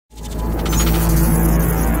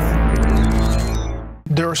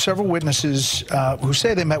There are several witnesses who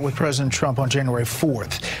say they met with President Trump on January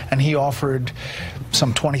 4th, and he offered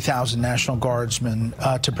some 20,000 National Guardsmen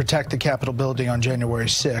to protect the Capitol building on January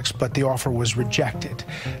 6th, but the offer was rejected.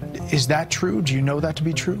 Is that true? Do you know that to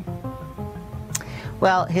be true?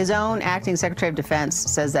 Well, his own acting Secretary of Defense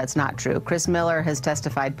says that's not true. Chris Miller has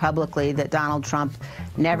testified publicly that Donald Trump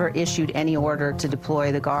never issued any order to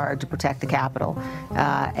deploy the Guard to protect the Capitol.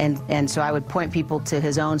 And so I would point people to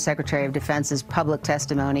his own Secretary of Defense's public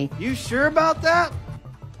testimony. You sure about that?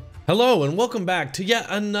 Hello and welcome back to yet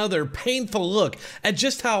another painful look at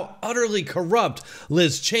just how utterly corrupt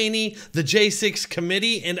Liz Cheney, the J6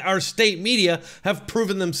 committee, and our state media have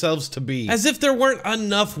proven themselves to be. As if there weren't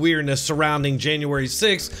enough weirdness surrounding January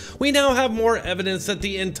 6th, we now have more evidence that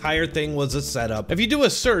the entire thing was a setup. If you do a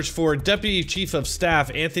search for Deputy Chief of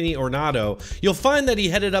Staff Anthony Ornato, you'll find that he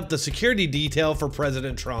headed up the security detail for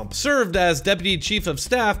President Trump, served as Deputy Chief of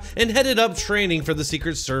Staff, and headed up training for the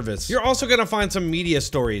Secret Service. You're also going to find some media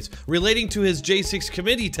stories relating to his J6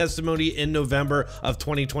 committee testimony in November of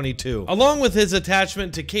 2022, along with his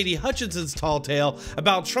attachment to Katie Hutchinson's tall tale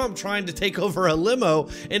about Trump trying to take over a limo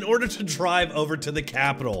in order to drive over to the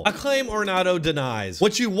Capitol, a claim Ornato denies.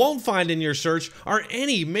 What you won't find in your search are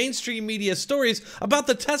any mainstream media stories about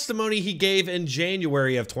the testimony he gave in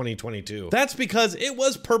January of 2022. That's because it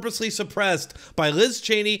was purposely suppressed by Liz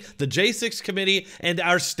Cheney, the J6 committee, and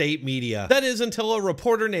our state media. That is until a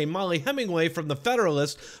reporter named Molly Hemingway from The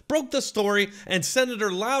Federalist broke the story and Senator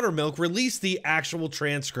Loudermilk released the actual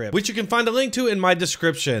transcript, which you can find a link to in my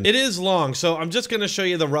description. It is long, so I'm just going to show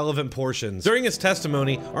you the relevant portions. During his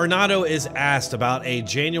testimony, Ornato is asked about a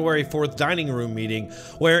January 4th dining room meeting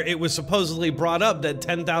where it was supposedly brought up that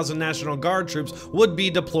 10,000 National Guard troops would be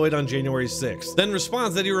deployed on January 6th. Then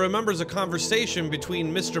responds that he remembers a conversation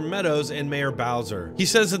between Mr. Meadows and Mayor Bowser. He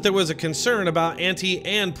says that there was a concern about anti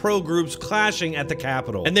and pro groups clashing at the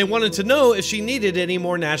Capitol, and they wanted to know if she needed any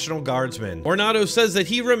more National Guardsmen. Ornato says that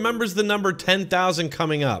he remembers the number 10,000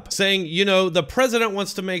 coming up, saying, you know, the president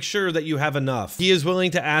wants to make sure that you have enough. He is willing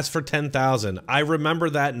to ask for 10,000. I remember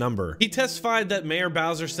that number. He testified that Mayor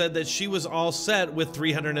Bowser said that she was all set with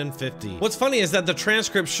 350. What's funny is that the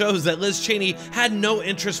transcript shows that Liz Cheney had no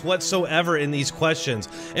interest whatsoever in these questions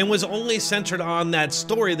and was only centered on that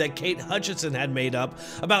story that Kate Hutchinson had made up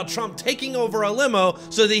about Trump taking over a limo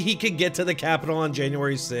so that he could get to the Capitol on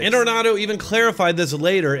January 6th. And Ornato even clarified this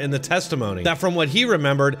later in the testimony, that from what he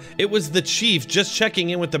remembered, it was the chief just checking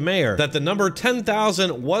in with the mayor, that the number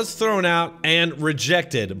 10,000 was thrown out and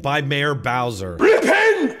rejected by Mayor Bowser.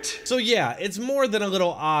 Repent! So yeah, it's more than a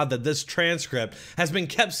little odd that this transcript has been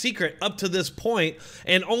kept secret up to this point,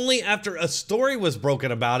 and only after a story was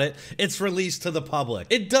broken about it, it's released to the public.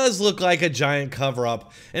 It does look like a giant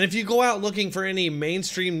cover-up, and if you go out looking for any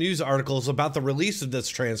mainstream news articles about the release of this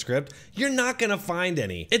transcript, you're not gonna find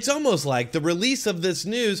any. It's almost like the release of this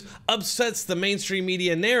news upsets the mainstream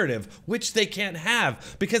media narrative, which they can't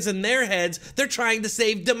have, because in their heads, they're trying to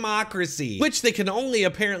save democracy, which they can only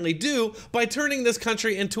apparently do by turning this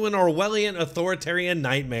country into an Orwellian authoritarian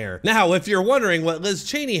nightmare. Now, if you're wondering what Liz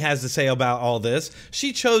Cheney has to say about all this,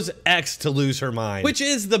 she chose X to lose her mind, which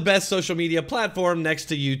is the best social media platform next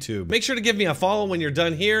to YouTube. Make sure to give me a follow when you're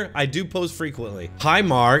done here. I do post frequently. Hi,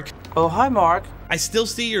 Mark. Oh, hi, Mark. I still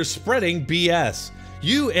see you're spreading BS.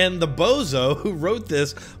 You and the bozo who wrote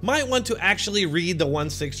this might want to actually read the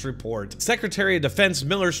 1/6 report. Secretary of Defense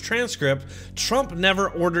Miller's transcript, Trump never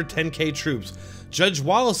ordered 10K troops. Judge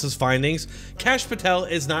Wallace's findings, Kash Patel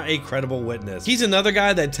is not a credible witness. He's another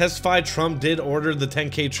guy that testified Trump did order the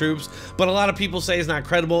 10K troops, but a lot of people say he's not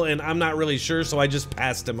credible and I'm not really sure, so I just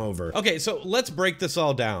passed him over. Okay, so let's break this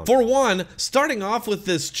all down. For one, starting off with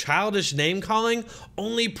this childish name calling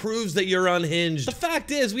only proves that you're unhinged. The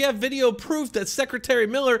fact is, we have video proof that Secretary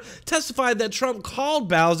Miller testified that Trump called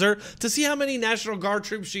Bowser to see how many National Guard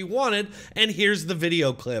troops she wanted, and here's the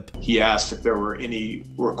video clip. He asked if there were any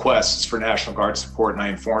requests for National Guard support, and I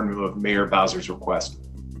informed him of Mayor Bowser's request.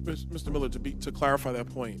 Mr. Miller, to clarify that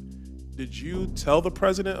point, did you tell the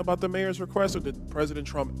president about the mayor's request, or did President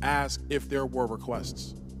Trump ask if there were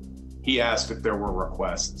requests? He asked if there were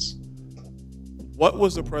requests. What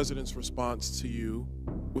was the president's response to you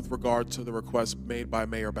with regard to the request made by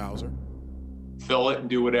Mayor Bowser? Fill it and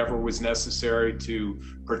do whatever was necessary to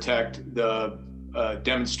protect the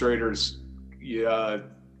demonstrators'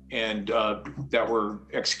 and that we're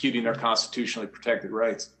executing our constitutionally protected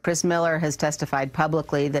rights. Chris Miller has testified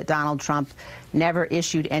publicly that Donald Trump never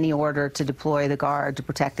issued any order to deploy the Guard to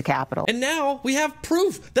protect the Capitol. And now we have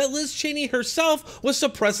proof that Liz Cheney herself was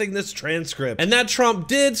suppressing this transcript, and that Trump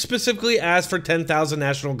did specifically ask for 10,000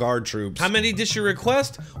 National Guard troops. How many did she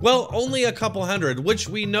request? Well, only a couple hundred, which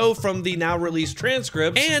we know from the now released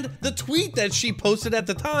transcript and the tweet that she posted at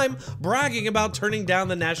the time bragging about turning down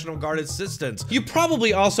the National Guard assistance. You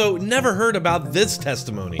probably also never heard about this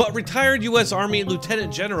testimony, but retired U.S. Army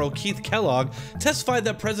Lieutenant General Keith Kellogg testified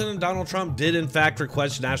that President Donald Trump did in fact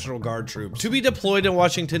request National Guard troops to be deployed in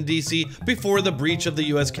Washington, D.C. before the breach of the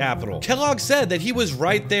U.S. Capitol. Kellogg said that he was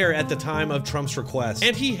right there at the time of Trump's request,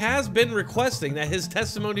 and he has been requesting that his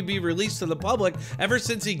testimony be released to the public ever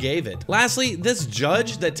since he gave it. Lastly, this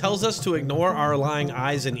judge that tells us to ignore our lying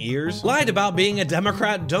eyes and ears lied about being a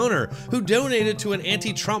Democrat donor who donated to an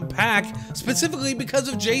anti-Trump PAC specifically because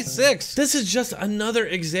of J6. This is just another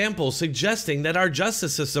example suggesting that our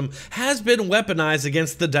justice system has been weaponized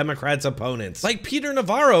against the Democrats' opponents, like Peter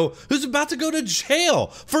Navarro, who's about to go to jail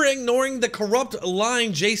for ignoring the corrupt,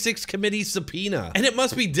 lying J6 committee subpoena. And it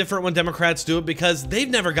must be different when Democrats do it because they've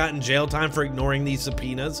never gotten jail time for ignoring these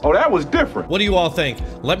subpoenas. Oh, that was different. What do you all think?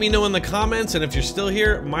 Let me know in the comments, and if you're still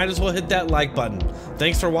here, might as well hit that like button.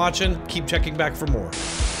 Thanks for watching. Keep checking back for more.